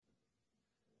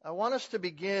I want us to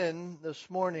begin this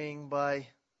morning by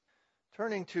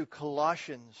turning to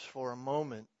Colossians for a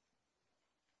moment.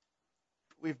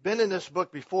 We've been in this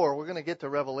book before. We're going to get to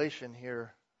Revelation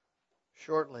here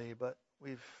shortly, but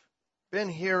we've been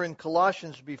here in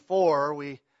Colossians before.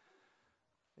 We,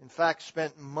 in fact,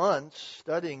 spent months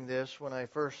studying this when I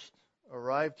first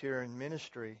arrived here in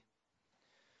ministry.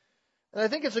 And I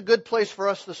think it's a good place for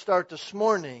us to start this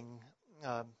morning.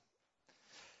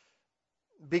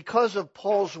 Because of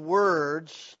Paul's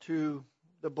words to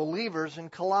the believers in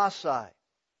Colossae.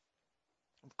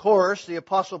 Of course, the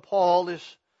Apostle Paul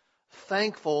is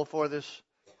thankful for this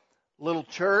little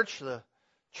church, the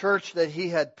church that he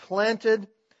had planted.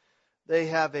 They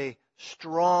have a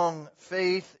strong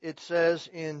faith, it says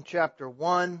in chapter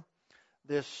 1.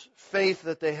 This faith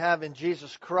that they have in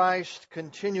Jesus Christ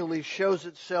continually shows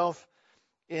itself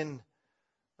in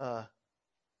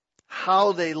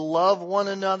how they love one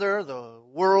another. The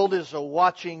world is a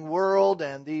watching world,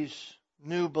 and these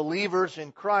new believers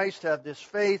in Christ have this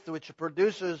faith which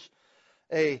produces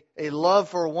a love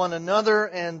for one another,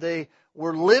 and they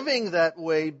were living that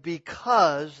way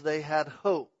because they had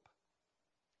hope.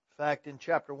 In fact, in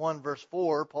chapter 1, verse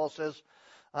 4, Paul says,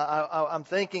 I'm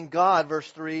thanking God, verse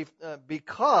 3,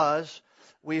 because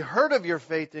we heard of your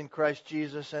faith in Christ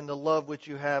Jesus and the love which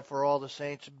you have for all the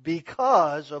saints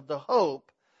because of the hope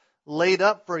laid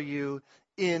up for you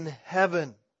in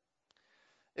heaven.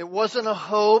 It wasn't a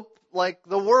hope like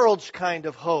the world's kind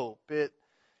of hope.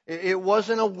 It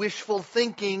wasn't a wishful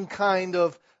thinking kind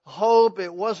of hope.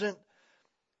 It wasn't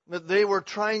that they were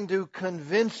trying to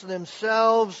convince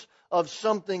themselves of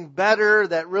something better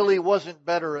that really wasn't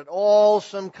better at all,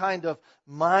 some kind of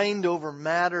mind over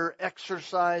matter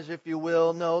exercise, if you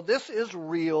will. No, this is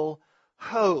real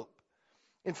hope.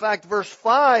 In fact, verse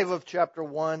 5 of chapter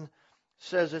 1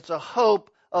 says it's a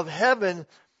hope of heaven,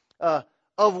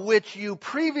 of which you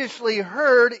previously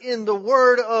heard in the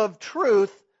word of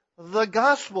truth, the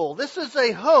gospel. This is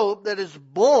a hope that is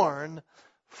born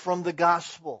from the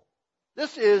gospel.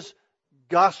 This is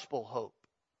gospel hope.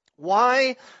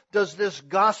 Why does this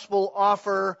gospel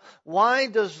offer? Why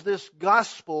does this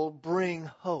gospel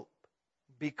bring hope?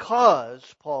 Because,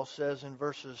 Paul says in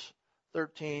verses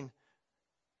 13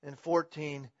 and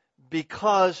 14,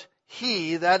 because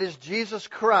He, that is Jesus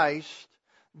Christ,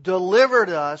 delivered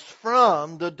us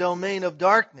from the domain of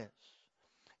darkness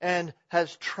and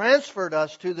has transferred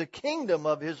us to the kingdom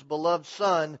of His beloved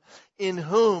Son, in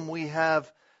whom we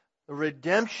have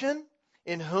redemption,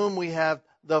 in whom we have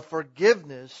the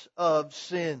forgiveness of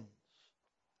sins.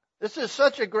 This is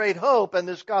such a great hope, and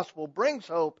this gospel brings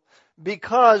hope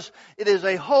because it is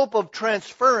a hope of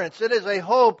transference. It is a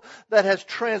hope that has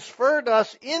transferred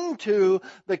us into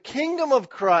the kingdom of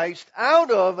Christ,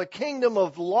 out of a kingdom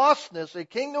of lostness, a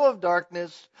kingdom of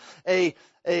darkness, a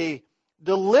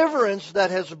deliverance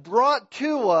that has brought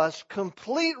to us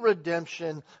complete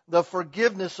redemption, the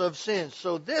forgiveness of sins.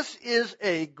 So this is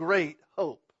a great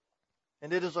hope.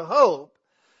 And it is a hope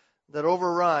that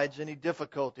overrides any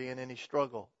difficulty and any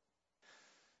struggle.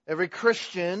 Every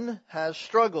Christian has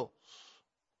struggles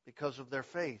because of their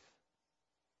faith.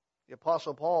 The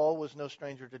Apostle Paul was no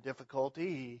stranger to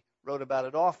difficulty. He wrote about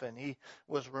it often. He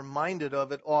was reminded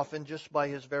of it often just by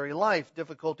his very life.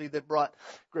 Difficulty that brought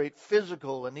great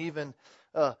physical and even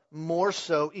more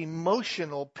so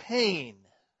emotional pain.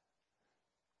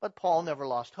 But Paul never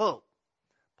lost hope.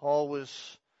 Paul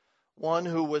was one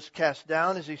who was cast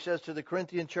down, as he says to the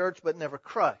Corinthian church, but never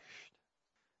crushed.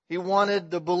 He wanted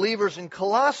the believers in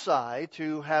Colossae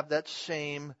to have that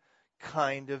same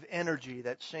kind of energy,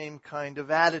 that same kind of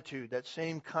attitude, that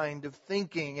same kind of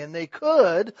thinking. And they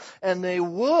could, and they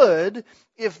would,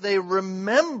 if they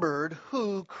remembered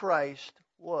who Christ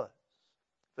was.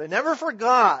 If they never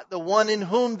forgot the one in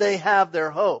whom they have their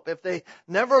hope. If they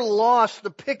never lost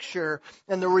the picture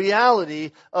and the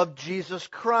reality of Jesus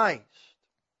Christ.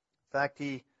 In fact,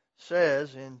 he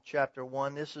says in chapter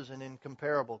 1, this is an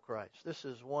incomparable Christ. This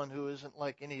is one who isn't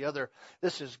like any other.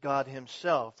 This is God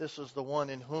Himself. This is the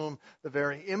one in whom the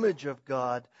very image of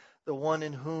God, the one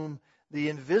in whom the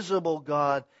invisible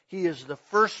God, He is the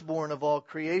firstborn of all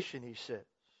creation, he says.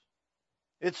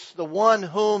 It's the one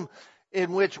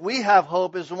in which we have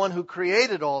hope is the one who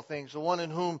created all things, the one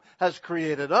in whom has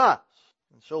created us.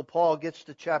 And so Paul gets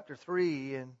to chapter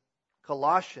 3 in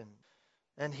Colossians,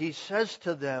 and he says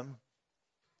to them,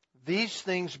 these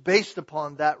things based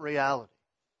upon that reality,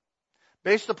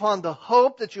 based upon the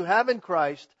hope that you have in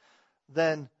Christ,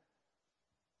 then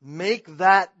make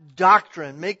that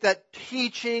doctrine, make that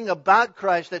teaching about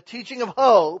Christ, that teaching of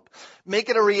hope, make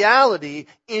it a reality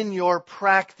in your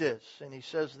practice. And he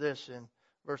says this in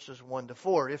verses 1 to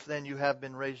 4, if then you have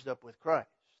been raised up with Christ.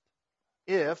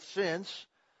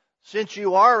 Since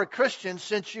you are a Christian,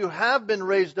 since you have been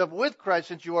raised up with Christ,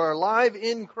 since you are alive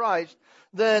in Christ,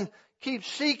 then keep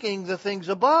seeking the things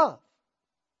above,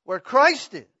 where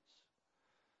Christ is,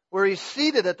 where He's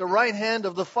seated at the right hand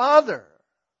of the Father.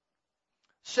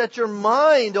 Set your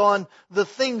mind on the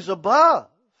things above,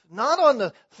 not on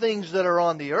the things that are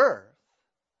on the earth.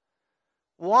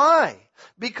 Why?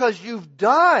 Because you've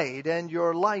died and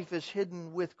your life is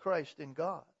hidden with Christ in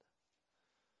God.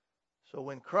 So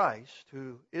when Christ,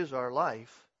 who is our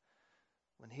life,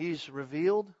 when He's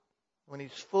revealed, when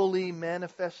He's fully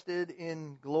manifested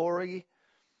in glory,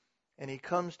 and He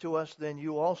comes to us, then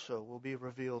you also will be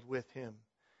revealed with Him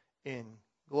in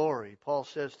glory. Paul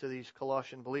says to these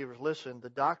Colossian believers, listen, the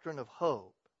doctrine of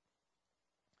hope,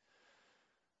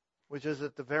 which is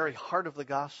at the very heart of the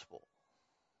gospel,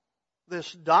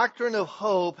 this doctrine of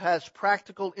hope has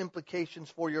practical implications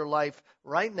for your life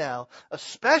right now,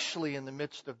 especially in the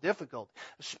midst of difficulty,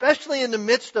 especially in the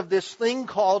midst of this thing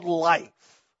called life.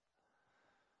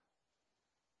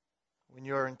 When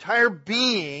your entire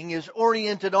being is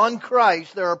oriented on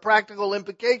Christ, there are practical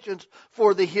implications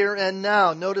for the here and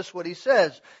now. Notice what he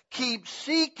says. Keep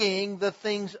seeking the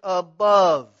things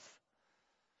above.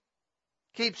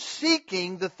 Keep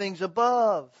seeking the things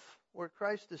above, where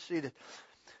Christ is seated.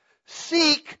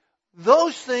 Seek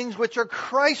those things which are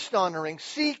Christ-honoring.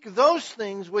 Seek those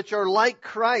things which are like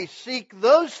Christ. Seek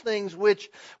those things which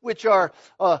are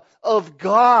of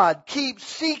God. Keep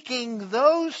seeking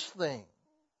those things.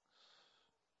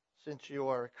 Since you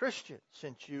are a Christian,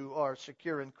 since you are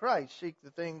secure in Christ, seek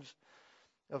the things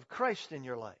of Christ in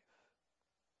your life.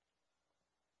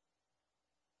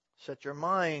 Set your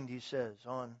mind, he says,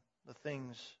 on the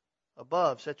things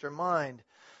above. Set your mind.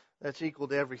 That's equal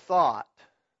to every thought.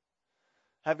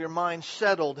 Have your mind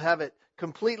settled. Have it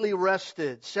completely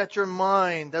rested. Set your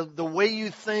mind, the way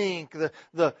you think,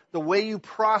 the way you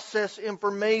process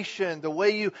information, the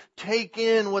way you take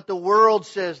in what the world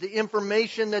says, the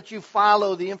information that you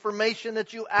follow, the information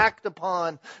that you act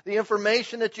upon, the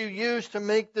information that you use to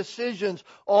make decisions.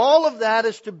 All of that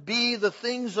is to be the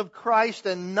things of Christ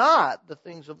and not the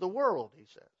things of the world, he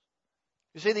says.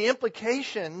 You see, the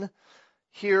implication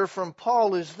here from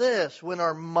Paul is this: when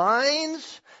our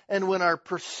minds and when our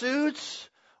pursuits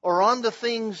are on the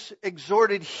things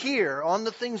exhorted here, on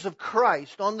the things of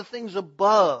Christ, on the things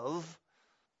above,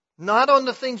 not on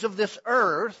the things of this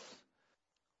earth,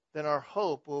 then our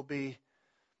hope will be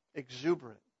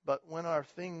exuberant. But when our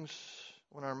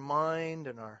mind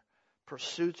and our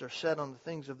pursuits are set on the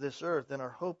things of this earth, then our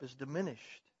hope is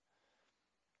diminished.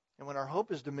 And when our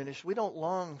hope is diminished, we don't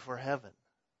long for heaven.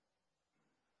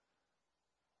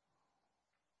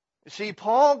 You see,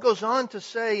 Paul goes on to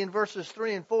say in verses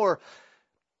 3 and 4,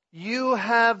 you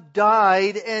have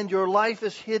died and your life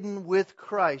is hidden with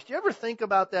Christ. Do you ever think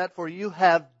about that? For you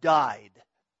have died.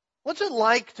 What's it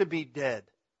like to be dead?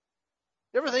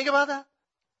 You ever think about that?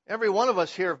 Every one of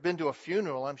us here have been to a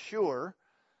funeral, I'm sure.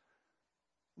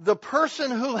 The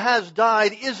person who has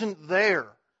died isn't there.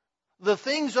 The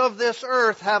things of this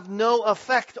earth have no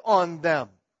effect on them.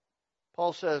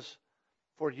 Paul says,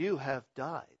 for you have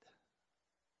died.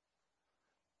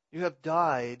 You have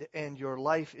died and your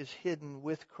life is hidden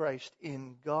with Christ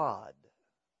in God.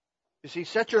 You see,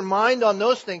 set your mind on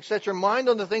those things. Set your mind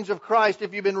on the things of Christ.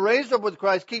 If you've been raised up with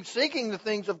Christ, keep seeking the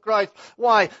things of Christ.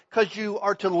 Why? Because you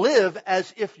are to live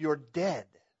as if you're dead.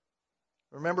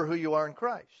 Remember who you are in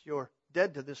Christ. You're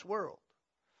dead to this world.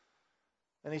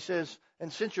 And he says,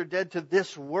 and since you're dead to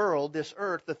this world, this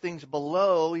earth, the things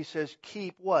below, he says,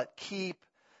 keep what? Keep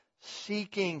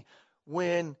seeking.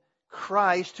 When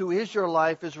Christ, who is your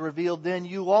life, is revealed, then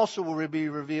you also will be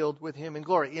revealed with Him in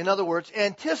glory. In other words,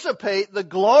 anticipate the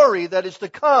glory that is to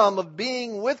come of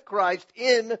being with Christ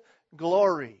in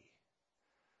glory.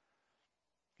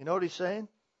 You know what he's saying?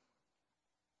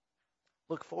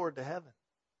 Look forward to heaven.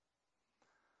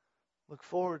 Look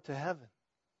forward to heaven.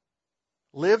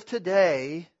 Live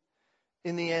today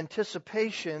in the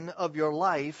anticipation of your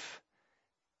life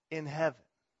in heaven.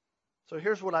 So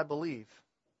here's what I believe.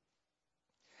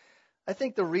 I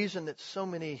think the reason that so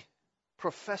many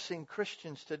professing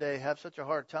Christians today have such a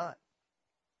hard time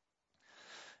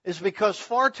is because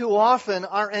far too often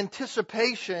our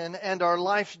anticipation and our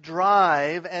life's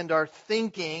drive and our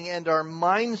thinking and our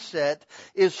mindset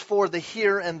is for the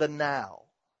here and the now.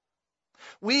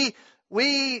 We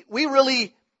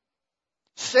really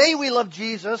say we love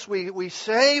Jesus, we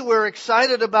say we're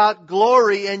excited about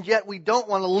glory, and yet we don't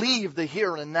want to leave the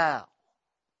here and now.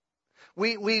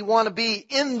 We want to be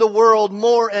in the world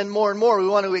more and more and more. We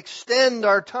want to extend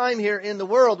our time here in the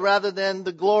world rather than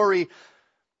the glory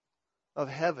of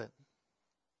heaven.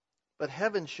 But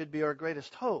heaven should be our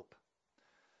greatest hope.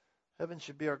 Heaven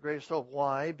should be our greatest hope.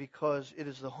 Why? Because it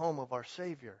is the home of our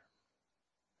Savior.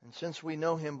 And since we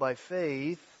know Him by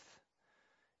faith,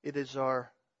 it is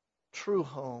our true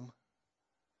home.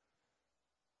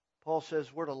 Paul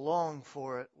says we're to long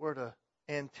for it. We're to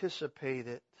anticipate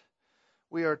it.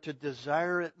 We are to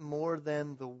desire it more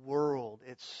than the world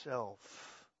itself.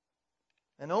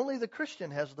 And only the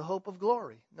Christian has the hope of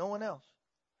glory. No one else.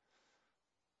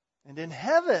 And in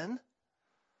heaven,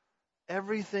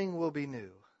 everything will be new.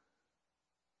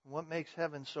 What makes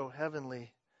heaven so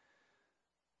heavenly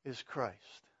is Christ.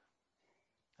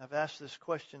 I've asked this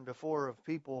question before of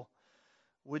people,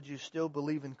 would you still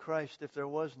believe in Christ if there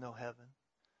was no heaven?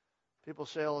 People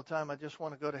say all the time, I just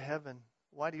want to go to heaven.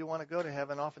 Why do you want to go to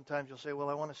heaven? Oftentimes you'll say, well,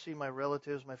 I want to see my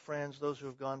relatives, my friends, those who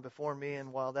have gone before me.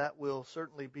 And while that will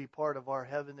certainly be part of our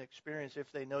heaven experience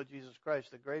if they know Jesus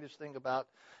Christ, the greatest thing about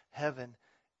heaven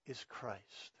is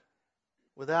Christ.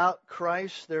 Without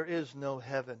Christ, there is no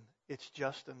heaven. It's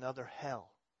just another hell.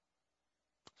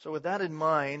 So with that in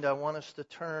mind, I want us to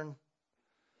turn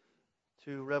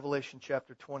to Revelation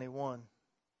chapter 21.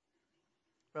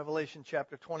 Revelation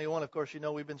chapter 21, of course, you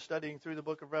know we've been studying through the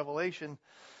book of Revelation.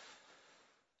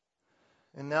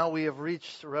 And now we have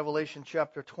reached Revelation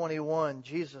chapter 21.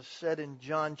 Jesus said in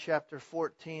John chapter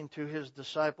 14 to His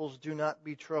disciples, do not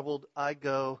be troubled. I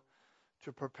go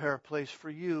to prepare a place for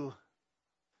you.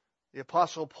 The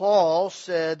Apostle Paul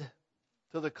said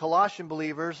to the Colossian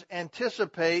believers,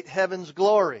 anticipate heaven's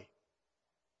glory.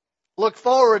 Look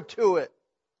forward to it.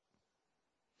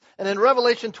 And in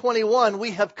Revelation 21,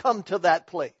 we have come to that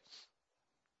place.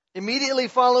 Immediately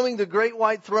following the great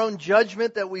white throne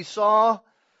judgment that we saw,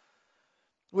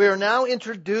 we are now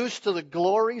introduced to the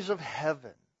glories of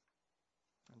heaven.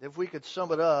 And if we could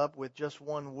sum it up with just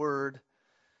one word,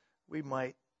 we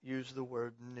might use the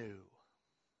word new.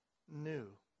 New.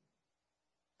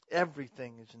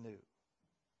 Everything is new.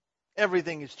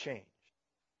 Everything is changed.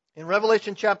 In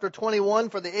Revelation chapter 21,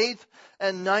 for the 8th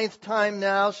and 9th time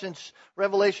now, since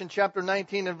Revelation chapter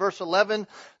 19 and verse 11,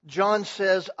 John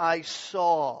says, I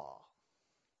saw.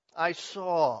 I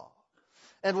saw.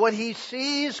 And what he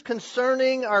sees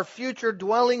concerning our future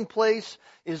dwelling place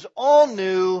is all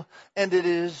new, and it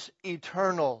is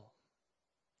eternal.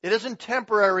 It isn't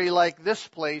temporary like this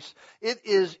place. It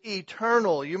is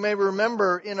eternal. You may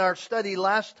remember in our study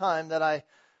last time that I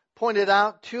pointed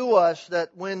out to us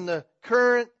that when the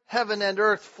current heaven and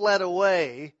earth fled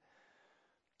away,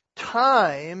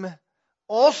 time,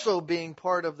 also being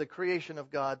part of the creation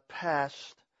of God,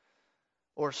 passed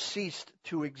or ceased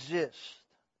to exist.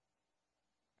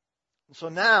 And so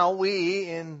now we,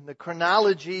 in the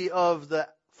chronology of the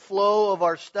flow of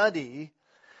our study,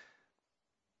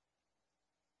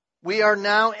 we are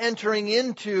now entering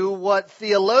into what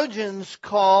theologians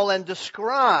call and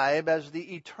describe as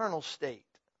the eternal state.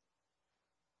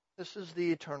 This is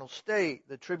the eternal state.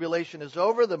 The tribulation is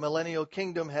over. The millennial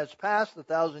kingdom has passed.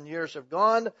 1,000 years have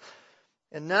gone.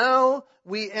 And now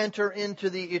we enter into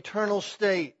the eternal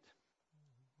state.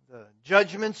 The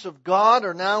judgments of God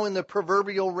are now in the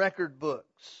proverbial record books.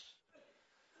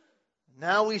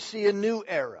 Now we see a new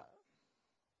era.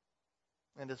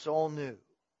 And it's all new.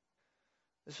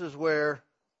 This is where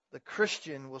the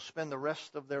Christian will spend the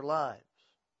rest of their lives.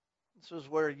 This is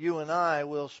where you and I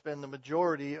will spend the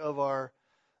majority of our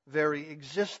very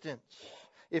existence.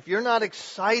 If you're not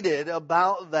excited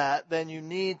about that, then you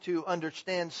need to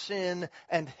understand sin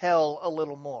and hell a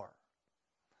little more.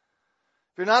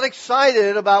 If you're not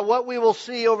excited about what we will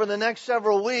see over the next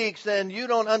several weeks, then you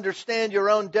don't understand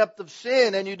your own depth of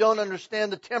sin, and you don't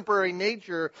understand the temporary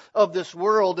nature of this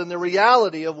world and the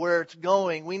reality of where it's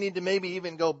going. We need to maybe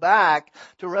even go back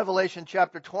to Revelation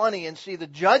chapter 20 and see the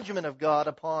judgment of God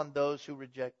upon those who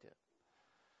reject Him.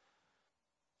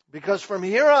 Because from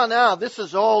here on out, this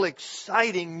is all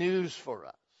exciting news for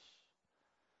us.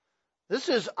 This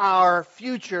is our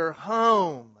future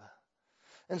home.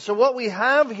 And so what we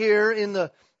have here in the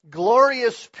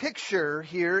glorious picture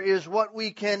here is what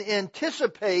we can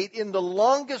anticipate in the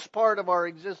longest part of our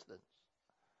existence.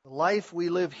 The life we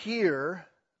live here,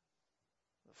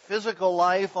 the physical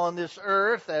life on this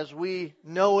earth as we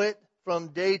know it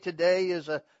from day to day, is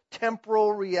a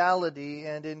temporal reality,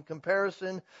 and in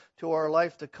comparison to our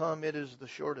life to come, it is the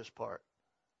shortest part.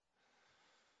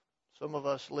 Some of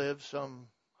us live some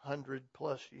 100+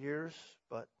 years,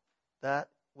 but that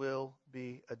will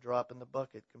be a drop in the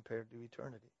bucket compared to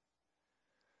eternity.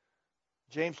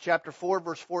 James chapter 4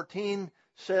 verse 14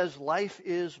 says, life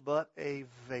is but a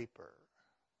vapor.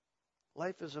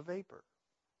 Life is a vapor.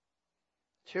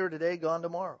 It's here today, gone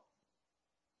tomorrow.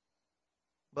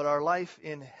 But our life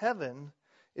in heaven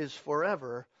is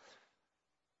forever,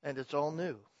 and it's all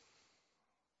new.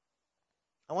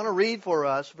 I want to read for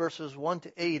us verses 1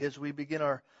 to 8 as we begin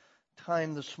our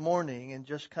time this morning and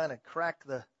just kind of crack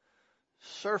the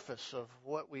surface of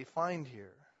what we find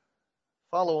here.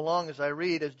 Follow along as I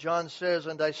read, as John says,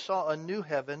 "And I saw a new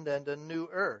heaven and a new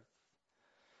earth.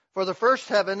 For the first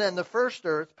heaven and the first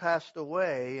earth passed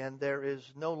away, and there is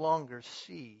no longer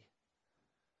sea.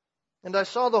 And I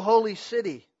saw the holy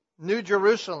city, New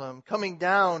Jerusalem, coming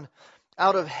down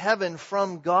out of heaven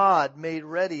from God, made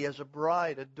ready as a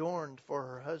bride adorned for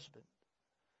her husband.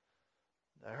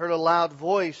 I heard a loud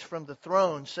voice from the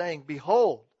throne saying,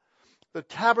 'Behold, the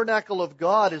tabernacle of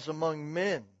God is among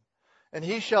men, and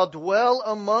He shall dwell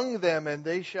among them, and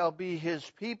they shall be His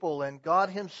people, and God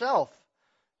Himself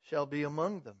shall be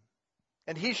among them.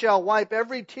 And He shall wipe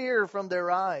every tear from their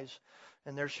eyes,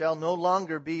 and there shall no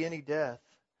longer be any death.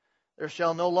 There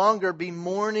shall no longer be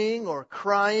mourning or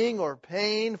crying or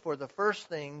pain, for the first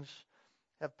things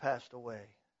have passed away.'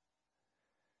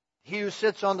 He who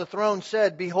sits on the throne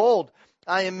said, 'Behold,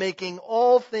 I am making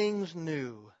all things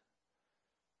new.'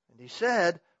 And He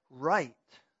said, 'Write,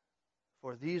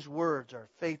 for these words are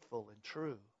faithful and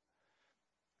true.'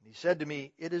 And He said to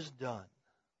me, 'It is done.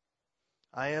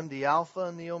 I am the Alpha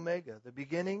and the Omega, the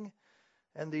beginning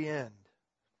and the end.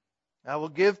 I will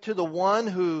give to the one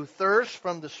who thirsts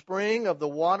from the spring of the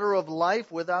water of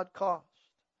life without cost.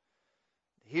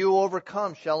 He who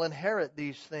overcomes shall inherit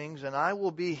these things, and I will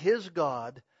be his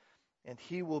God, and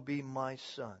he will be my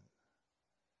son.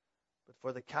 But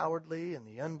for the cowardly and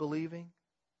the unbelieving,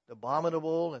 the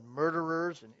abominable and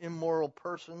murderers and immoral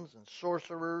persons and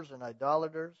sorcerers and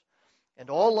idolaters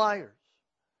and all liars,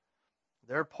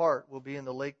 their part will be in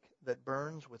the lake that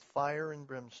burns with fire and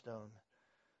brimstone,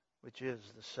 which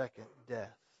is the second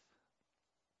death.'"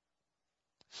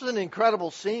 This is an incredible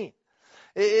scene.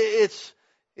 It's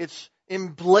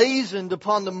emblazoned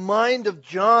upon the mind of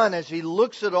John as he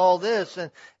looks at all this.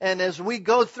 And as we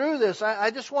go through this,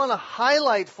 I just want to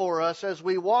highlight for us as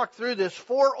we walk through this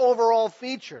four overall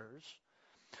features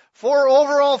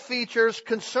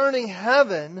concerning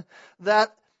heaven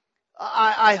that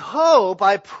I hope,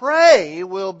 I pray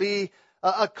will be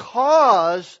a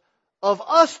cause of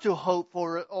us to hope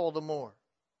for it all the more.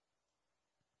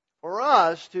 For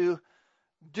us to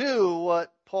do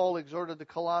what Paul exhorted the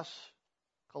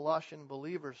Colossian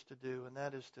believers to do, and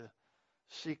that is to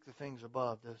seek the things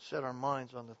above, to set our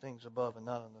minds on the things above and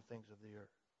not on the things of the earth.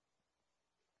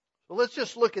 So let's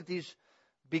just look at these,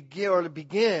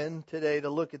 begin today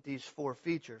to look at these four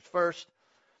features. First,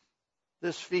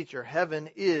 this feature,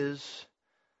 heaven is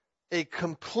a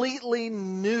completely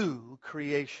new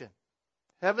creation.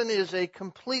 Heaven is a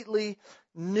completely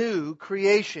new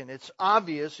creation. It's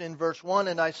obvious in verse 1,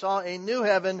 "And I saw a new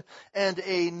heaven and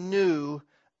a new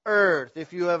earth."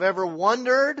 If you have ever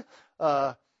wondered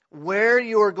where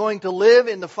you are going to live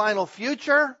in the final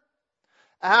future,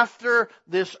 after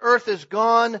this earth is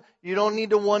gone, you don't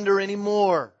need to wonder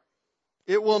anymore.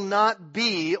 It will not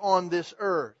be on this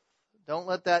earth. Don't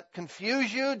let that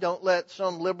confuse you. Don't let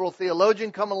some liberal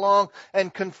theologian come along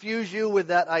and confuse you with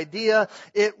that idea.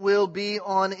 It will be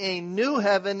on a new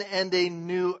heaven and a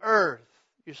new earth.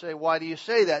 You say, why do you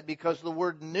say that? Because the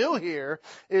word new here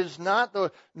is not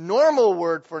the normal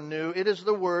word for new. It is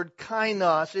the word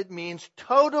kainos. It means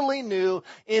totally new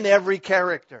in every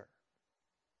character.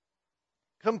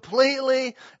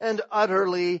 Completely and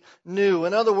utterly new.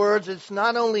 In other words, it's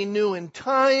not only new in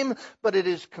time, but it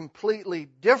is completely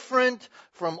different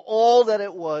from all that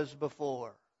it was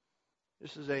before.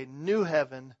 This is a new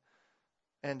heaven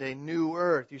and a new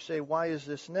earth. You say, why is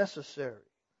this necessary?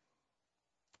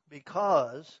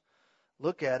 Because,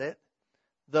 look at it,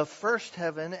 the first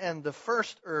heaven and the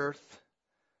first earth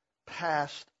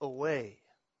passed away.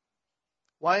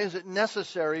 Why is it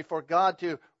necessary for God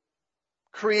to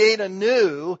create a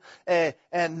new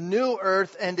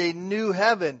earth and a new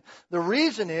heaven? The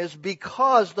reason is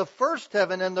because the first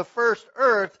heaven and the first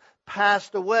earth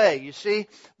passed away. You see,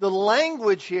 the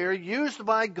language here used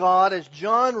by God as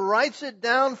John writes it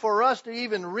down for us to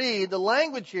even read, the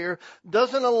language here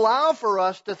doesn't allow for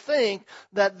us to think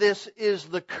that this is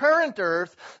the current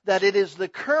earth, that it is the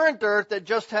current earth that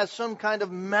just has some kind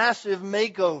of massive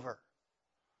makeover.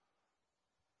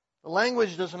 The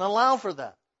language doesn't allow for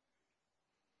that.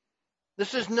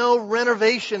 This is no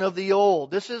renovation of the old.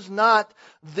 This is not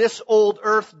This Old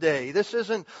Earth Day. This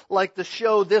isn't like the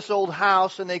show This Old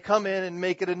House and they come in and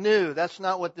make it anew. That's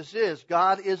not what this is.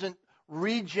 God isn't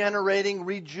regenerating,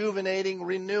 rejuvenating,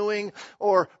 renewing,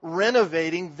 or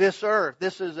renovating this earth.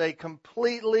 This is a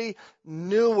completely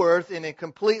new earth and a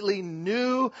completely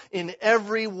new in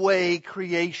every way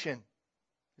creation.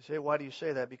 You say, why do you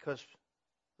say that? Because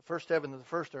the first heaven and the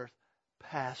first earth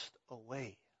passed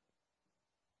away.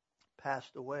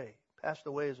 passed away. Passed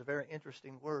away is a very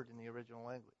interesting word in the original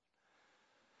language.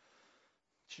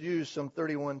 It's used some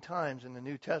 31 times in the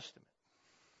New Testament.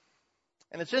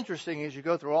 And it's interesting as you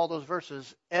go through all those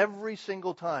verses, every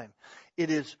single time,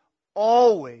 it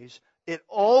always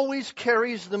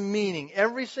carries the meaning,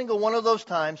 every single one of those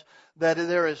times, that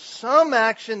there is some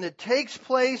action that takes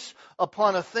place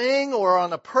upon a thing or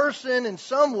on a person in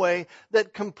some way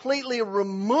that completely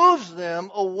removes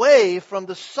them away from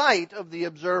the sight of the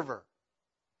observer.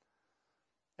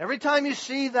 Every time you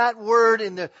see that word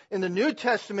in the New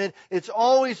Testament, it's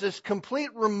always this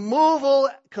complete removal,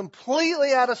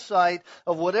 completely out of sight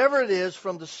of whatever it is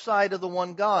from the sight of the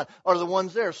one God, or the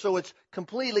ones there. So it's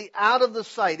completely out of the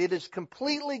sight. It is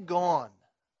completely gone.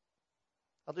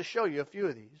 I'll just show you a few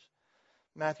of these.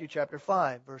 Matthew chapter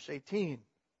 5, verse 18. In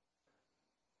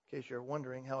case you're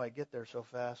wondering how I get there so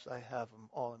fast, I have them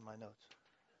all in my notes.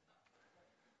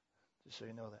 Just so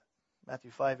you know that.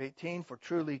 Matthew 5:18, for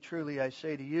truly, truly I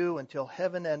say to you, until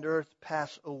heaven and earth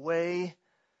pass away,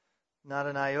 not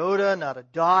an iota, not a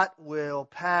dot will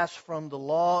pass from the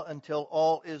law until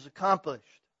all is accomplished.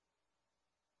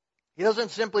 He doesn't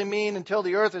simply mean until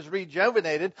the earth is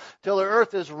rejuvenated, till the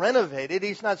earth is renovated.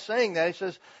 He's not saying that. He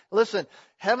says, listen,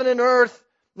 heaven and earth,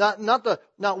 not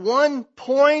one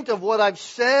point of what I've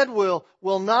said will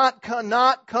not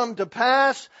come to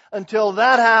pass until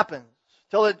that happens,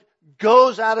 till it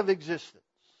goes out of existence.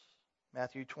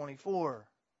 Matthew 24,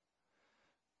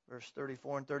 verse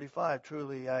 34 and 35.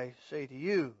 Truly I say to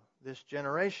you, this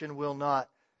generation will not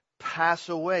pass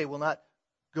away, will not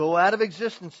go out of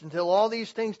existence until all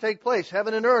these things take place.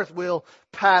 Heaven and earth will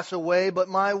pass away, but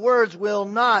my words will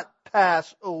not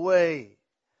pass away.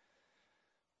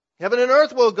 Heaven and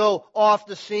earth will go off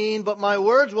the scene, but my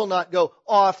words will not go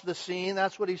off the scene.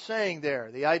 That's what he's saying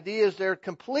there. The idea is they're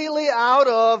completely out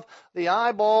of the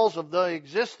eyeballs of the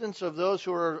existence of those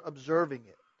who are observing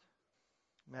it.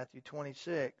 Matthew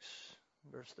 26,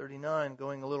 verse 39,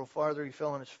 going a little farther, he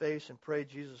fell on his face and prayed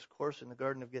Jesus, of course, in the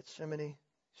Garden of Gethsemane.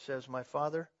 He says, my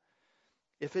Father,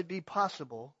 if it be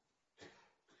possible,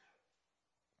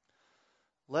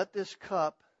 let this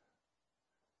cup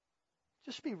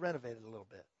just be renovated a little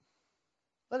bit.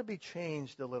 Let it be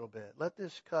changed a little bit. Let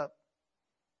this cup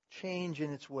change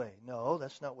in its way. No,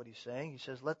 that's not what he's saying. He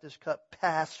says, let this cup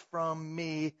pass from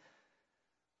me.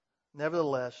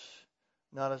 Nevertheless,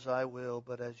 not as I will,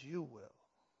 but as you will.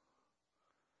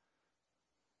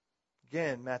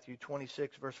 Again, Matthew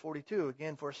 26, verse 42.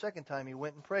 Again, for a second time, he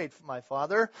went and prayed, my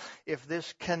Father, if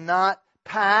this cannot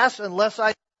pass unless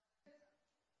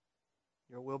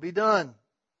your will be done.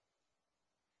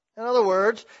 In other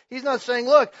words, he's not saying,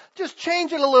 look, just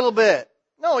change it a little bit.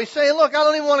 No, he's saying, look, I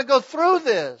don't even want to go through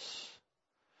this.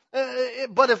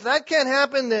 But if that can't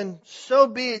happen, then so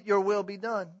be it, your will be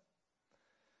done.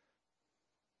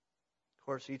 Of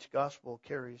course, each gospel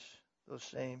carries those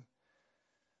same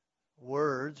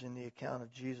words in the account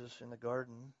of Jesus in the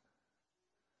garden.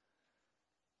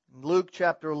 Luke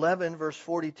chapter 11, verse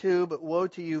 42, but woe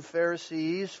to you,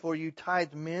 Pharisees, for you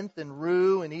tithe mint and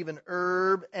rue and even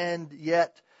herb, and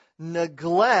yet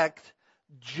neglect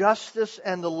justice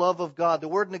and the love of God. The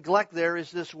word neglect there is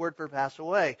this word for pass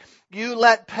away. You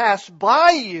let pass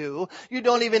by you. You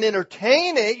don't even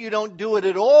entertain it. You don't do it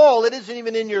at all. It isn't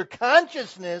even in your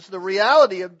consciousness, the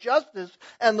reality of justice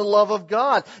and the love of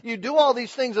God. You do all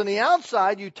these things on the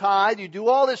outside. You tithe. You do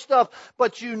all this stuff.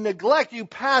 But you neglect. You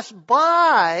pass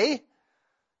by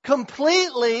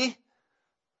completely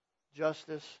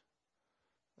justice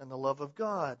and the love of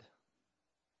God.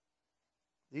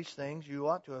 These things you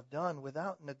ought to have done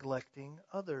without neglecting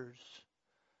others.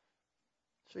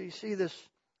 So you see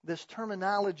this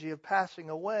terminology of passing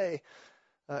away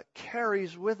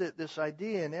carries with it this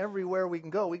idea, and everywhere we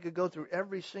can go, we could go through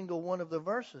every single one of the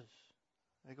verses.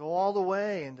 They go all the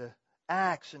way into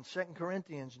Acts and 2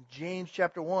 Corinthians and James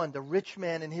chapter 1, the rich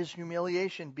man in his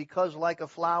humiliation, because like a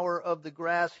flower of the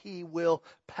grass, he will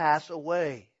pass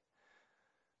away.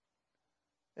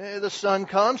 The sun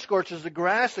comes, scorches the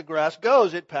grass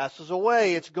goes, it passes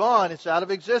away, it's gone, it's out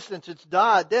of existence, it's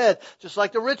dead. Just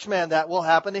like the rich man, that will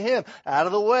happen to him. Out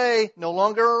of the way, no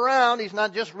longer around, he's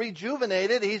not just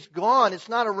rejuvenated, he's gone. It's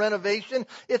not a renovation,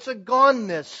 it's a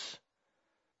goneness.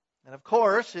 And of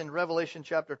course, in Revelation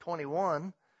chapter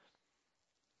 21,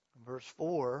 verse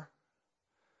 4,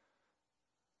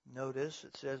 notice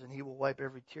it says, and he will wipe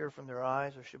every tear from their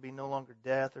eyes, there shall be no longer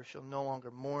death, there shall no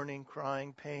longer mourning,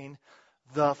 crying, pain.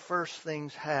 The first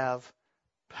things have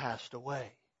passed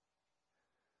away.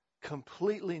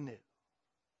 Completely new.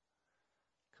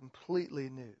 Completely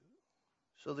new.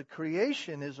 So the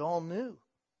creation is all new.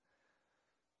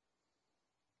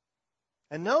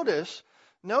 And notice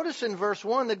Notice in verse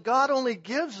 1 that God only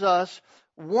gives us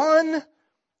one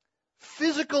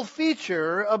physical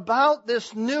feature about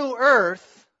this new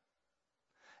earth,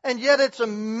 and yet it's a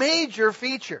major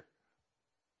feature.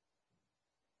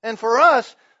 And for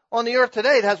us, on the earth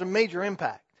today, it has a major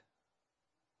impact.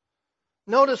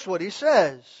 Notice what he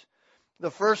says.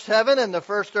 The first heaven and the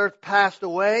first earth passed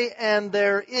away, and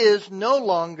there is no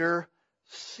longer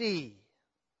sea.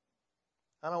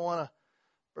 I don't want to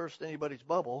burst anybody's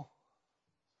bubble,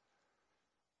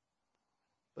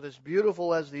 but as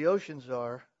beautiful as the oceans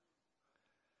are,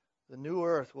 the new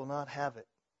earth will not have it.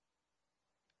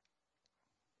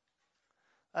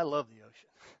 I love the ocean.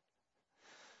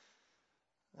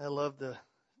 I love to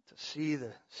see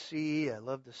the sea. I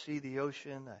love to see the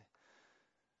ocean. I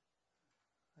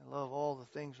love all the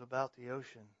things about the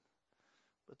ocean.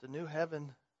 But the new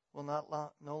heaven will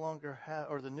no longer have,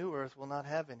 or the new earth will not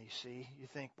have any sea. You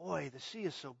think, boy, the sea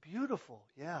is so beautiful.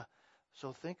 Yeah.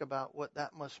 So think about what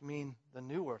that must mean the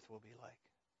new earth will be like.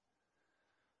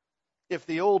 If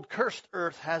the old cursed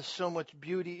earth has so much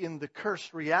beauty in the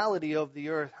cursed reality of the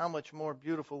earth, how much more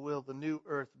beautiful will the new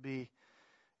earth be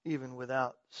even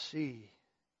without sea?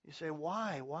 You say,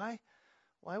 why?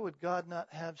 Why would God not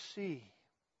have sea?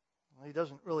 Well, he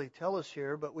doesn't really tell us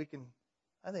here, but we can,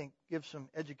 I think, give some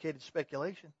educated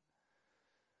speculation.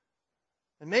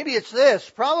 And maybe it's this,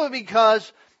 probably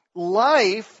because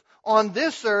life on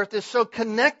this earth is so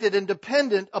connected and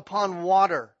dependent upon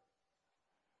water.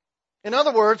 In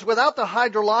other words, without the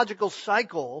hydrological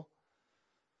cycle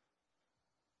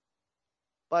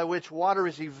by which water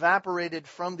is evaporated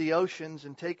from the oceans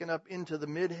and taken up into the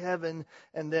mid-heaven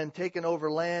and then taken over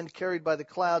land, carried by the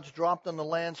clouds, dropped on the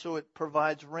land so it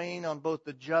provides rain on both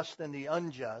the just and the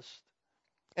unjust.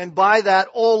 And by that,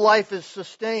 all life is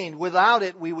sustained. Without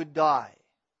it, we would die.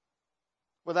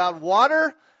 Without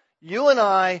water, you and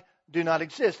I do not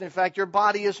exist. In fact, your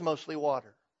body is mostly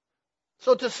water.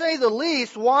 So to say the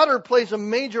least, water plays a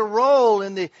major role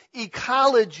in the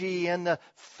ecology and the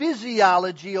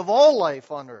physiology of all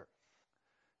life on earth.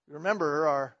 Remember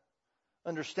our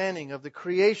understanding of the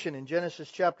creation in Genesis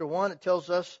chapter 1. It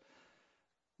tells us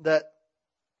that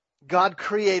God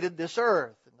created this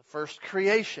earth in the first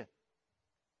creation.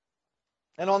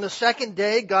 And on the second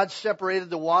day, God separated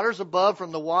the waters above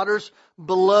from the waters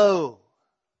below.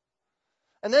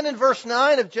 And then in verse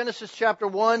 9 of Genesis chapter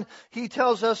 1, he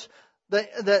tells us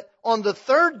that on the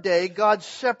third day, God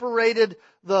separated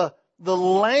the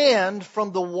land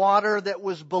from the water that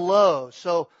was below.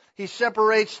 So he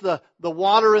separates the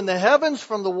water in the heavens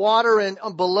from the water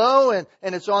below, and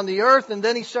it's on the earth, and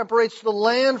then he separates the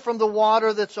land from the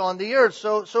water that's on the earth.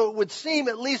 So it would seem,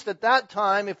 at least at that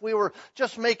time, if we were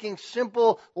just making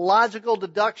simple logical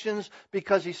deductions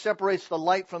because he separates the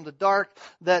light from the dark,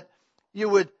 that you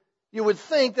would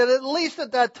think that at least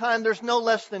at that time there's no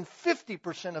less than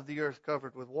 50% of the earth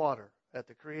covered with water at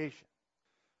the creation.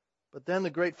 But then the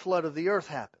great flood of the earth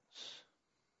happens.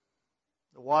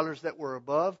 The waters that were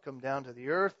above come down to the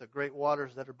earth. The great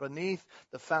waters that are beneath,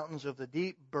 the fountains of the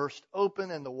deep, burst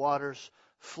open, and the waters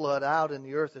flood out, and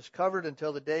the earth is covered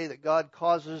until the day that God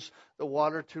causes the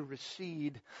water to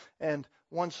recede. And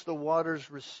once the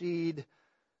waters recede,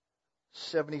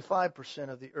 75%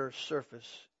 of the earth's surface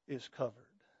is covered.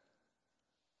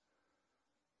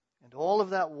 And all of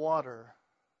that water,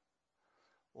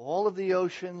 all of the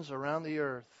oceans around the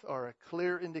earth are a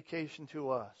clear indication to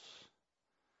us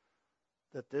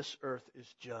that this earth is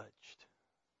judged.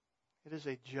 It is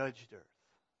a judged earth.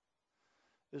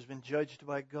 It has been judged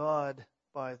by God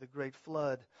by the great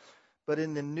flood. But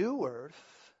in the new earth,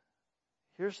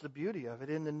 here's the beauty of it.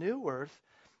 In the new earth,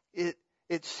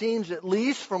 it seems, at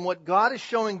least from what God is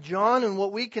showing John and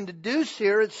what we can deduce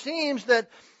here, it seems that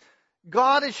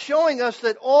God is showing us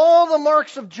that all the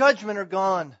marks of judgment are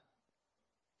gone.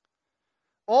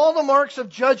 All the marks of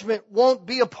judgment won't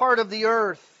be a part of the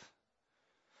earth.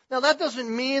 Now, that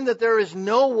doesn't mean that there is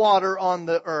no water on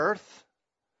the earth.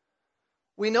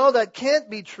 We know that can't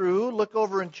be true. Look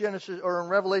over in Genesis or in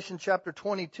Revelation chapter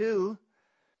 22.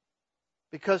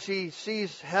 Because he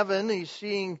sees heaven, he's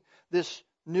seeing this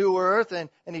new earth, and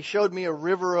he showed me a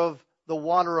river of the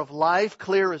water of life,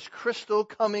 clear as crystal,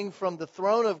 coming from the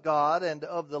throne of God and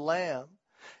of the Lamb.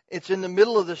 It's in the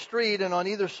middle of the street, and on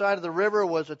either side of the river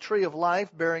was a tree of life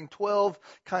bearing 12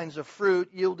 kinds of fruit,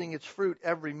 yielding its fruit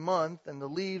every month, and the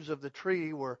leaves of the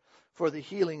tree were for the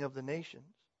healing of the nations.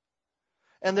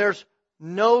 And there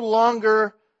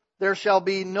shall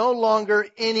be no longer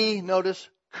any, notice,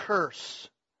 curse.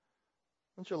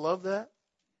 Don't you love that?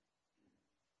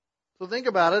 So think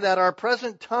about it. At our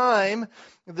present time,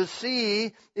 the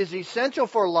sea is essential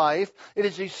for life. It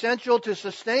is essential to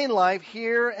sustain life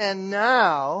here and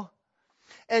now.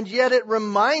 and yet it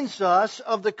reminds us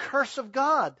of the curse of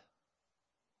God.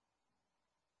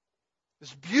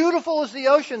 As beautiful as the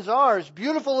oceans are, as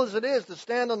beautiful as it is to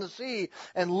stand on the sea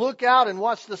and look out and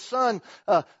watch the sun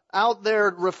out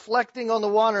there reflecting on the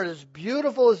water, as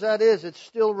beautiful as that is, it's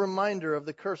still a reminder of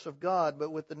the curse of God.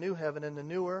 But with the new heaven and the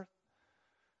new earth,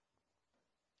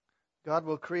 God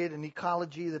will create an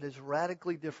ecology that is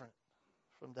radically different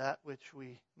from that which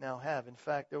we now have. In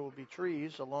fact, there will be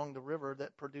trees along the river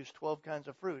that produce 12 kinds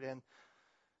of fruit. And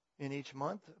in each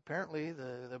month, apparently,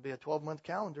 there'll be a 12-month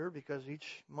calendar because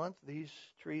each month these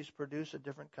trees produce a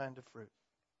different kind of fruit.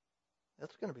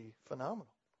 That's going to be phenomenal.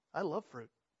 I love fruit.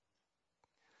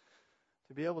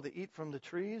 To be able to eat from the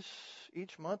trees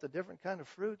each month a different kind of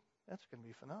fruit, that's going to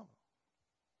be phenomenal.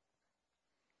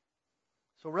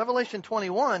 So Revelation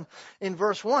 21, in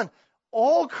verse 1,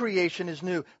 all creation is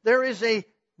new. There is a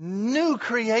new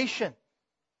creation.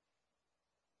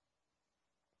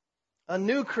 A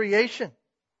new creation.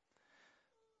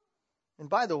 And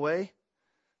by the way,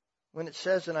 when it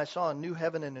says, and I saw a new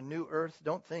heaven and a new earth,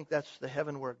 don't think that's the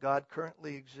heaven where God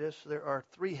currently exists. There are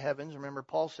 3 heavens. Remember,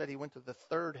 Paul said he went to the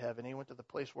 3rd heaven. He went to the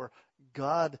place where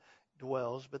God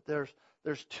dwells. But there's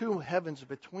 2 heavens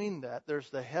between that. There's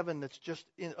the heaven that's just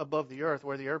above the earth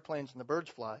where the airplanes and the birds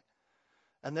fly.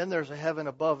 And then there's a heaven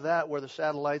above that where the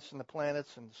satellites and the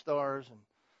planets and the stars and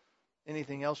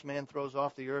anything else man throws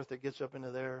off the earth that gets up into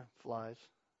there flies.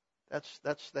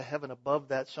 That's the heaven above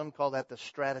that. Some call that the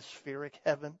stratospheric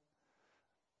heaven.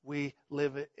 We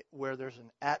live where there's an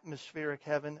atmospheric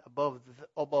heaven. Above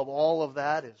all of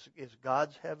that is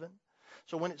God's heaven.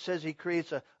 So when it says he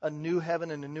creates a new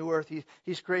heaven and a new earth,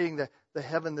 he's creating the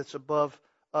heaven that's above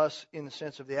us in the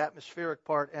sense of the atmospheric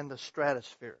part and the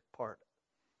stratospheric part.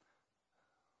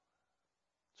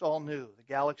 It's all new. The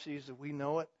galaxies that we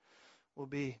know it will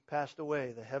be passed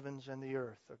away. The heavens and the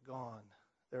earth are gone.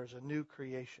 There's a new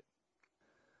creation.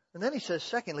 And then he says,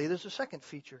 secondly, there's a second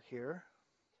feature here.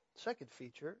 Second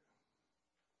feature.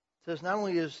 It says not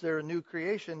only is there a new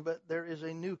creation, but there is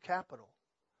a new capital.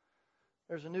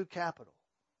 There's a new capital.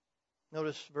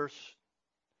 Notice verse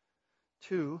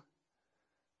 2.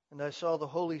 And I saw the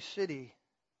holy city,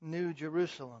 New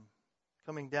Jerusalem,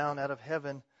 coming down out of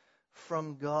heaven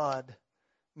from God,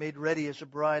 made ready as a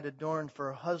bride adorned for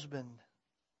her husband.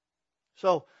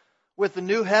 So, with the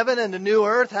new heaven and the new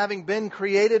earth having been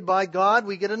created by God,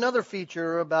 we get another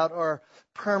feature about our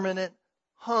permanent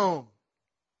home.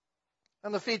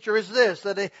 And the feature is this,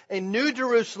 that a new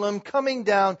Jerusalem coming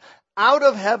down out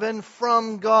of heaven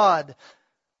from God.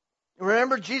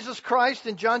 Remember Jesus Christ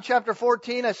in John chapter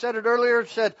 14, I said it earlier,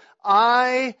 said,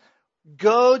 I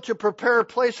go to prepare a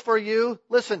place for you.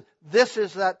 Listen, this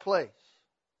is that place.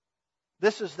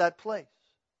 This is that place.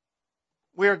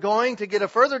 We are going to get a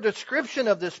further description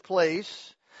of this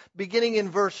place beginning in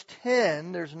verse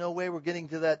 10. There's no way we're getting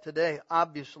to that today.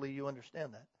 Obviously, you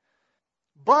understand that.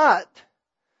 But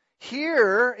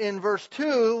here in verse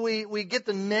 2, we get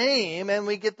the name and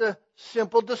we get the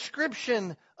simple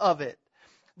description of it.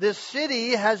 This city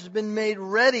has been made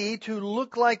ready to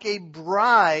look like a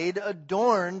bride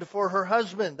adorned for her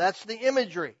husband. That's the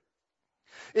imagery.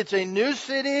 It's a new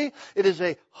city. It is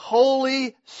a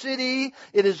holy city.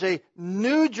 It is a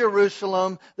new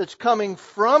Jerusalem that's coming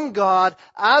from God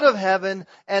out of heaven,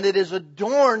 and it is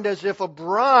adorned as if a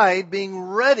bride being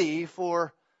ready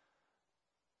for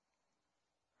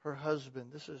her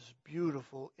husband. This is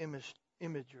beautiful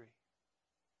imagery.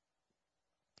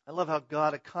 I love how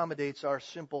God accommodates our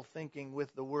simple thinking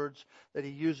with the words that He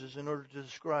uses in order to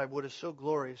describe what is so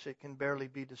glorious it can barely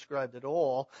be described at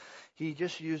all. He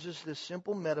just uses this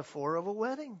simple metaphor of a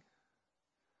wedding.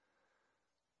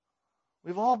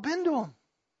 We've all been to them.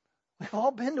 We've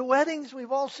all been to weddings.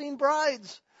 We've all seen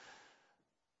brides.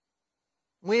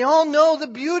 We all know the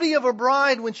beauty of a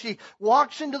bride when she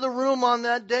walks into the room on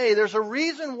that day. There's a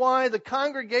reason why the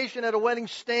congregation at a wedding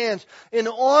stands in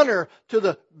honor to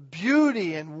the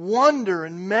beauty and wonder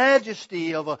and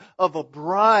majesty of a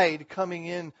bride coming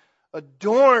in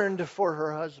adorned for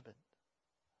her husband.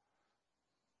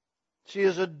 She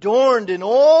is adorned in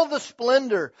all the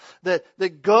splendor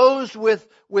that goes with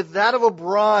that of a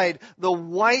bride. The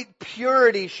white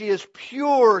purity. She is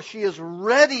pure. She is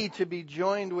ready to be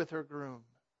joined with her groom.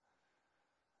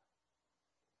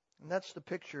 And that's the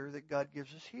picture that God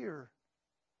gives us here.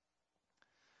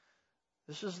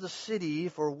 This is the city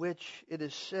for which it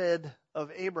is said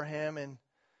of Abraham in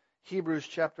Hebrews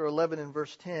chapter 11 and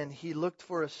verse 10, he looked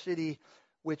for a city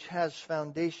which has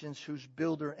foundations, whose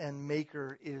builder and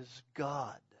maker is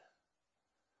God.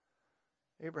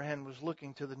 Abraham was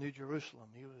looking to the New Jerusalem.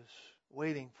 He was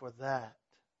waiting for that.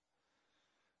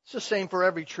 It's the same for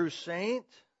every true saint.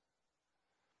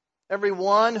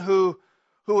 Everyone who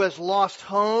has lost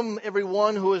home,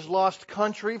 everyone who has lost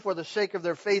country for the sake of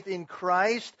their faith in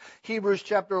Christ. Hebrews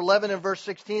chapter 11 and verse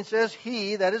 16 says,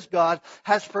 He, that is God,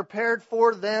 has prepared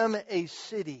for them a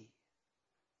city.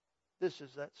 This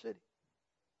is that city.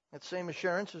 That same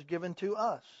assurance is given to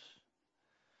us,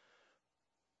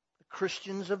 the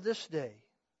Christians of this day.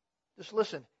 Just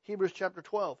listen, Hebrews chapter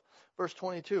 12, verse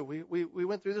 22. We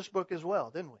went through this book as well,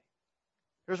 didn't we?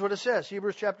 Here's what it says,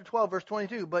 Hebrews chapter 12, verse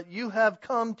 22. But you have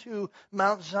come to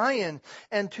Mount Zion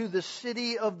and to the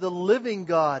city of the living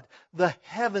God, the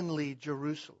heavenly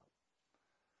Jerusalem.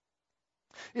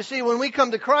 You see, when we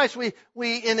come to Christ, we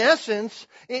in essence,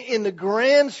 in the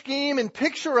grand scheme and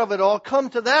picture of it all, come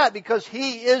to that because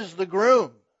He is the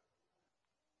groom.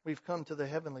 We've come to the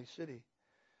heavenly city.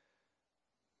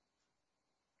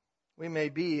 We may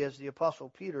be, as the Apostle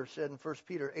Peter said in 1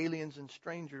 Peter, aliens and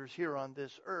strangers here on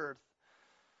this earth.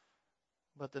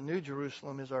 But the New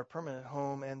Jerusalem is our permanent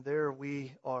home, and there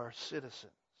we are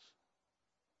citizens.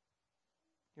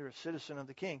 You're a citizen of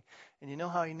the King. And you know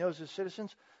how He knows His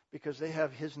citizens? Because they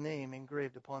have His name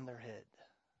engraved upon their head.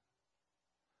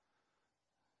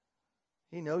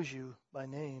 He knows you by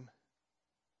name.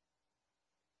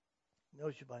 He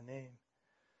knows you by name.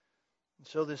 And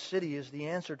so this city is the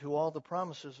answer to all the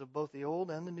promises of both the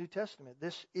Old and the New Testament.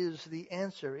 This is the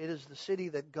answer. It is the city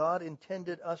that God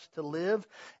intended us to live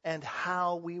and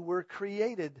how we were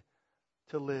created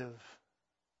to live.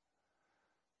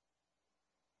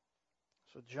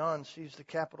 So John sees the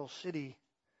capital city,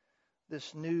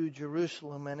 this new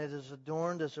Jerusalem, and it is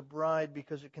adorned as a bride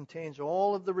because it contains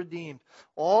all of the redeemed,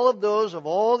 all of those of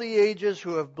all the ages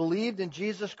who have believed in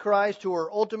Jesus Christ, who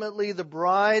are ultimately the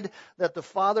bride that the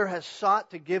Father has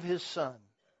sought to give His Son.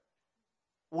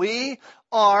 We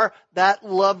are that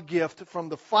love gift from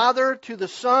the Father to the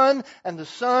Son, and the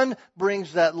Son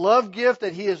brings that love gift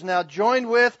that He is now joined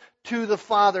with to the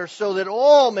Father, so that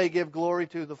all may give glory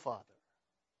to the Father.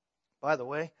 By the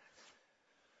way,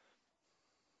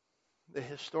 the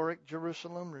historic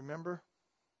Jerusalem, remember?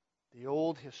 The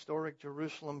old historic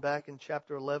Jerusalem back in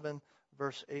chapter 11,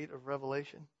 verse 8 of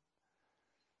Revelation.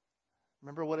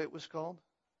 Remember what it was called?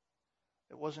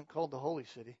 It wasn't called the Holy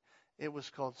City. It was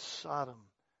called Sodom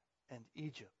and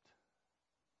Egypt.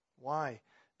 Why?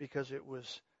 Because it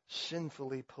was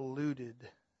sinfully polluted.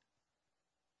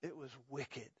 It was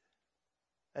wicked.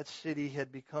 That city had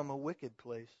become a wicked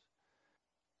place.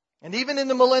 And even in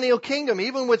the millennial kingdom,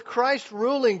 even with Christ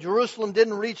ruling, Jerusalem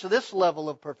didn't reach this level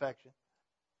of perfection.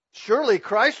 Surely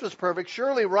Christ was perfect.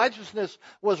 Surely righteousness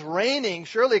was reigning.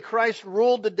 Surely Christ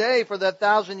ruled the day for that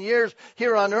 1,000 years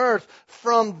here on earth,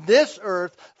 from this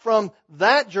earth, from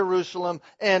that Jerusalem.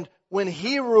 And when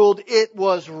He ruled, it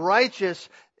was righteous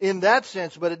in that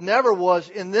sense, but it never was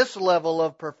in this level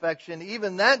of perfection.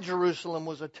 Even that Jerusalem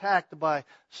was attacked by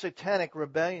satanic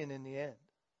rebellion in the end.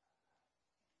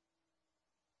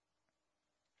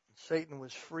 Satan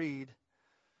was freed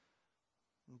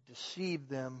and deceived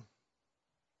them,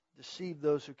 deceived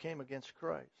those who came against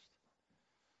Christ.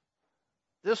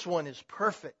 This one is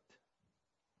perfect.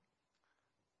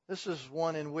 This is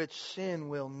one in which sin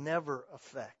will never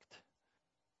affect.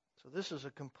 So this is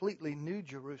a completely new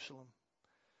Jerusalem.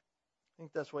 I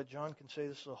think that's why John can say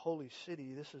this is a holy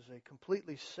city. This is a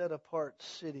completely set apart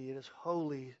city. It is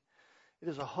holy. It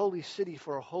is a holy city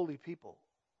for a holy people.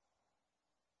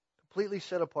 Completely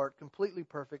set apart, completely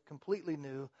perfect, completely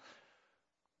new,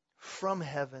 from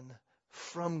heaven,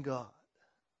 from God.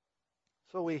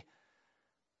 So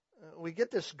we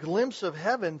get this glimpse of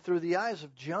heaven through the eyes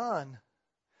of John.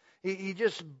 He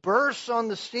just bursts on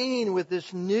the scene with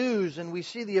this news, and we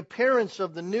see the appearance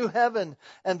of the new heaven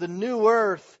and the new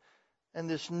earth and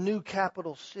this new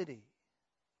capital city.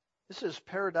 This is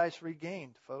paradise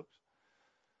regained, folks.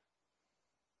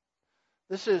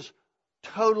 This is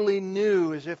totally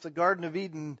new, as if the Garden of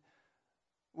Eden,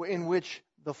 in which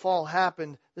the fall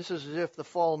happened, this is as if the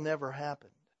fall never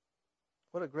happened.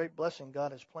 What a great blessing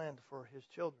God has planned for His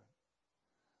children.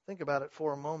 Think about it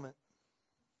for a moment.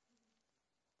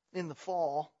 In the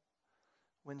fall,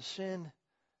 when sin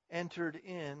entered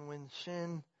in, when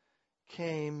sin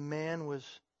came, man was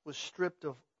stripped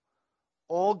of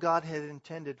all God had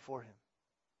intended for him.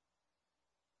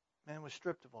 Man was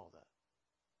stripped of all that.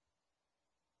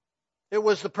 It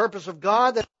was the purpose of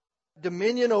God that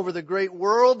dominion over the great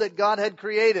world that God had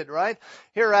created, right?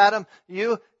 Here, Adam,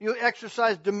 you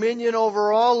exercise dominion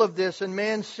over all of this, and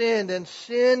man sinned, and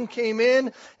sin came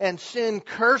in, and sin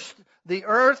cursed the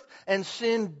earth, and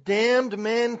sin damned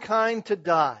mankind to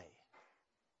die.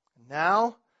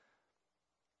 Now,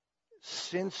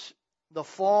 since the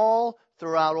fall,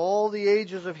 throughout all the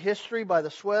ages of history by the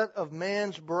sweat of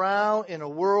man's brow in a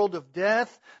world of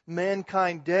death.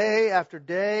 Mankind day after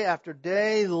day after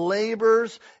day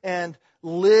labors and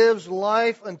lives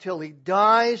life until he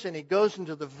dies and he goes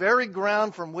into the very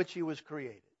ground from which he was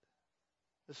created.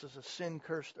 This is a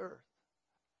sin-cursed earth.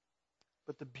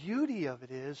 But the beauty of it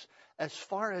is, as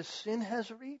far as sin has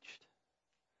reached,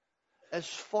 as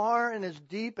far and as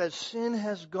deep as sin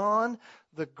has gone,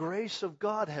 the grace of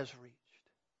God has reached.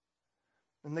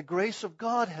 And the grace of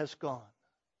God has gone.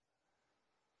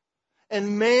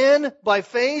 And man, by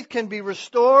faith, can be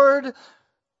restored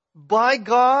by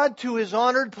God to his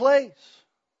honored place,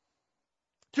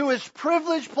 to his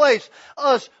privileged place,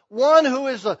 us, one who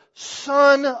is a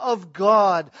son of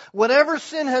God. Whatever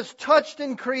sin has touched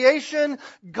in creation,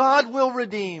 God will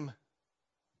redeem,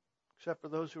 except for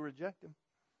those who reject him.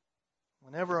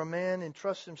 Whenever a man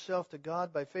entrusts himself to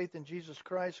God by faith in Jesus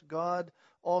Christ, God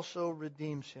also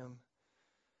redeems him.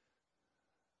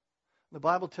 The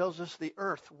Bible tells us the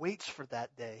earth waits for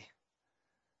that day.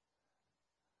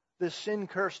 This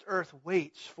sin-cursed earth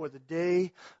waits for the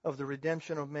day of the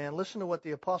redemption of man. Listen to what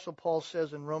the Apostle Paul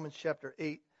says in Romans chapter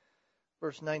 8,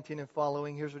 verse 19 and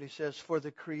following. Here's what he says. For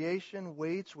the creation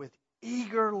waits with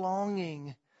eager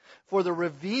longing for the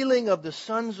revealing of the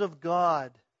sons of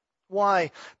God.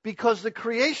 Why? Because the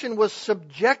creation was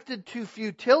subjected to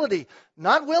futility,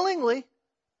 not willingly,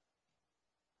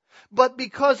 but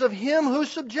because of him who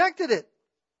subjected it,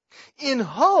 in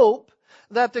hope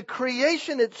that the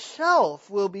creation itself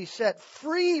will be set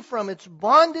free from its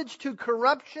bondage to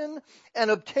corruption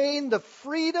and obtain the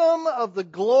freedom of the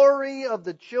glory of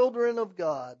the children of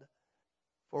God.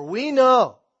 For we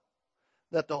know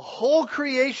that the whole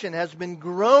creation has been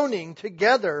groaning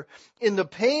together in the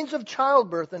pains of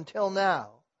childbirth until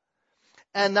now.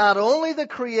 And not only the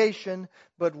creation,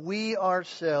 but we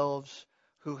ourselves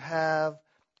who have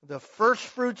the first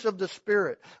fruits of the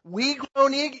Spirit. We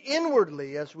groan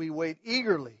inwardly as we wait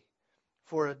eagerly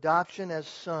for adoption as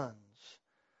sons,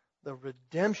 the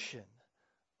redemption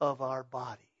of our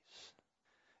bodies.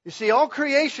 You see, all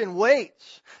creation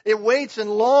waits. It waits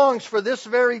and longs for this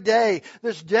very day,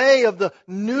 this day of the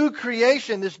new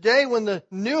creation, this day when the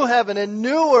new heaven and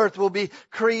new earth will be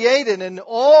created and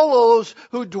all those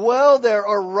who dwell there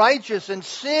are righteous and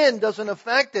sin doesn't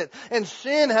affect it. And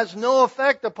sin has no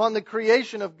effect upon the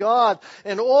creation of God.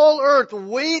 And all earth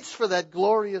waits for that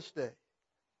glorious day.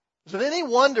 Is it any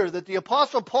wonder that the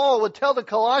Apostle Paul would tell the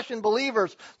Colossian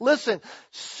believers, listen,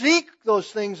 seek those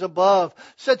things above.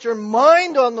 Set your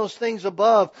mind on those things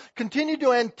above. Continue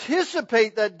to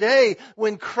anticipate that day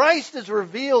when Christ is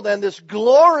revealed and this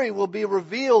glory will be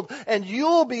revealed and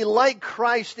you'll be like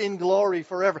Christ in glory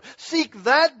forever. Seek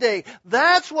that day.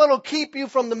 That's what will keep you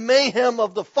from the mayhem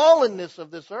of the fallenness of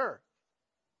this earth.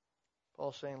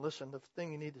 Paul's saying, listen, the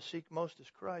thing you need to seek most is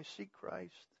Christ. Seek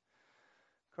Christ.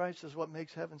 Christ is what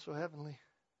makes heaven so heavenly.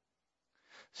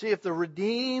 See, if the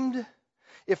redeemed,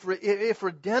 if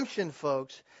redemption,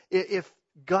 folks, if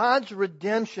God's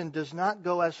redemption does not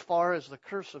go as far as the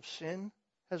curse of sin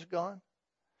has gone,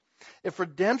 if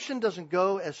redemption doesn't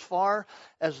go as far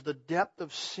as the depth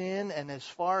of sin and as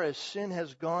far as sin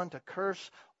has gone to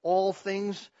curse all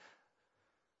things,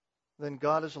 then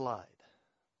God has lied.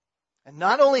 And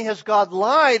not only has God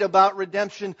lied about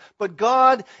redemption, but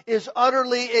God is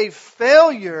utterly a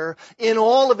failure in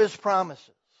all of His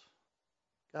promises.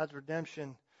 God's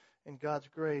redemption and God's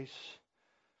grace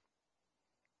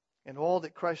and all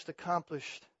that Christ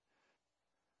accomplished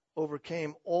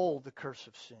overcame all the curse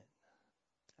of sin.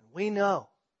 And we know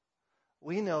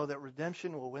that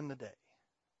redemption will win the day.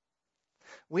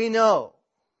 We know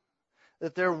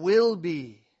that there will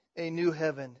be a new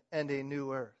heaven and a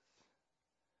new earth.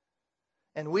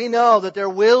 And we know that there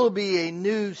will be a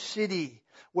new city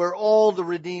where all the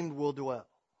redeemed will dwell.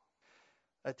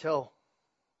 I tell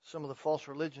some of the false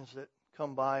religions that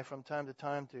come by from time to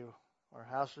time to our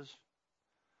houses,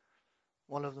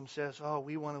 one of them says, oh,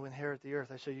 we want to inherit the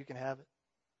earth. I say, you can have it.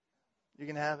 You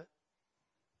can have it.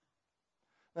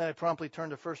 Then I promptly turn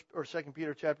to 1 or 2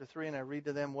 Peter chapter 3 and I read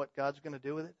to them what God's going to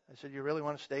do with it. I said, you really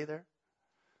want to stay there?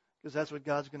 Because that's what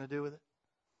God's going to do with it.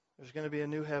 There's going to be a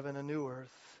new heaven, a new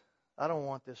earth. I don't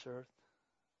want this earth.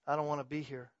 I don't want to be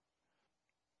here.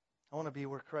 I want to be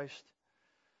where Christ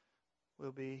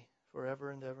will be forever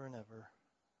and ever and ever.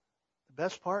 The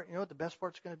best part, you know what the best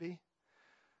part's going to be?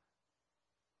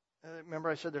 Remember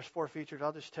I said there's 4 features.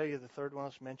 I'll just tell you the third one.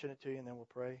 Let's mention it to you and then we'll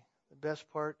pray. The best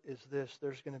part is this.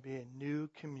 There's going to be a new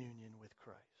communion with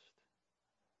Christ.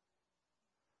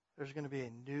 There's going to be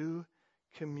a new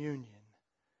communion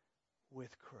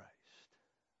with Christ.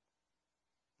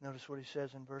 Notice what he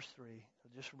says in verse 3.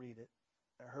 I'll just read it.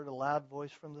 I heard a loud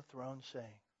voice from the throne saying,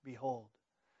 Behold,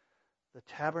 the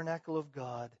tabernacle of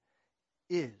God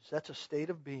is, that's a state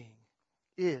of being,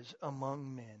 is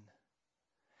among men.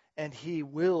 And he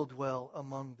will dwell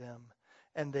among them,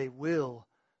 and they will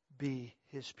be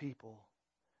his people.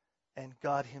 And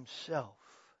God himself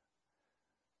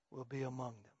will be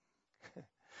among them.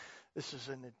 This is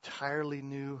an entirely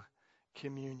new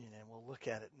communion, and we'll look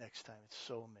at it next time. It's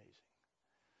so amazing.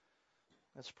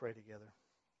 Let's pray together.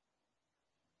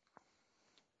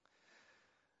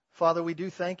 Father, we do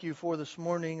thank you for this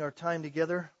morning, our time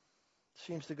together. It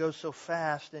seems to go so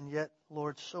fast, and yet,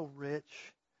 Lord, so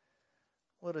rich.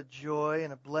 What a joy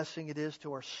and a blessing it is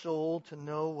to our soul to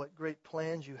know what great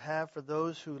plans you have for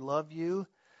those who love you,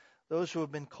 those who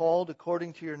have been called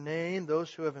according to your name, those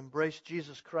who have embraced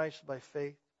Jesus Christ by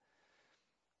faith.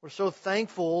 We're so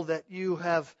thankful that you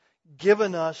have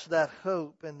given us that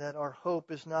hope, and that our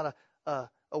hope is not a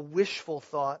wishful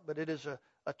thought, but it is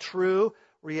a true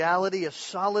reality as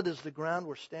solid as the ground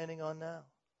we're standing on now.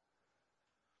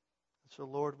 And so,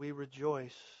 Lord, we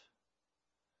rejoice.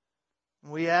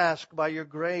 And we ask by your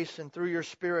grace and through your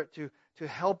Spirit to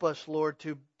help us, Lord,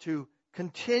 to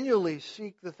continually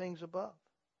seek the things above.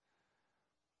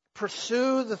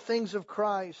 Pursue the things of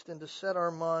Christ, and to set our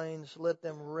minds, let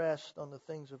them rest on the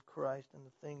things of Christ and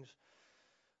the things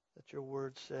that your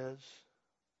word says.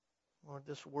 Lord,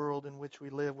 this world in which we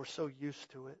live, we're so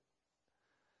used to it.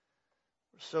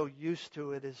 We're so used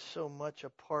to it as so much a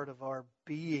part of our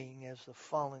being as the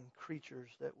fallen creatures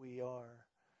that we are.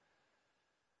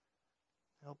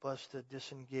 Help us to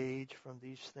disengage from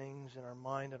these things in our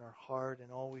mind and our heart,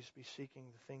 and always be seeking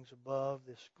the things above,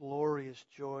 this glorious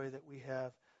joy that we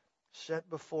have set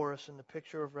before us in the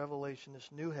picture of Revelation, this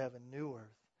new heaven, new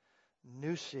earth,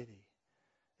 new city,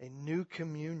 a new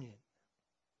communion.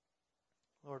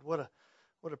 Lord, what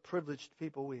a privileged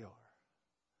people we are.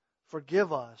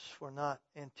 Forgive us for not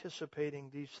anticipating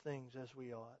these things as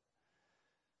we ought.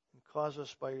 And cause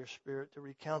us by your Spirit to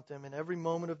recount them in every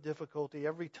moment of difficulty,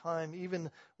 every time, even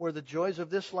where the joys of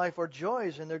this life are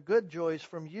joys, and they're good joys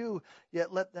from you,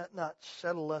 yet let that not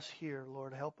settle us here.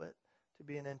 Lord, help it to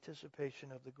be an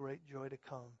anticipation of the great joy to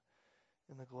come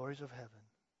in the glories of heaven.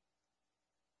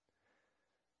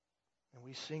 And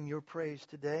we sing your praise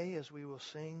today, as we will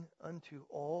sing unto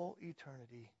all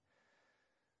eternity,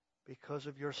 because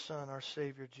of your Son, our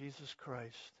Savior, Jesus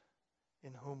Christ,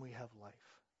 in whom we have life.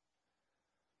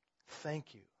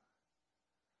 Thank you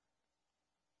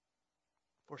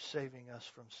for saving us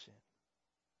from sin.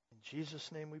 In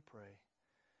Jesus' name we pray.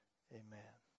 Amen.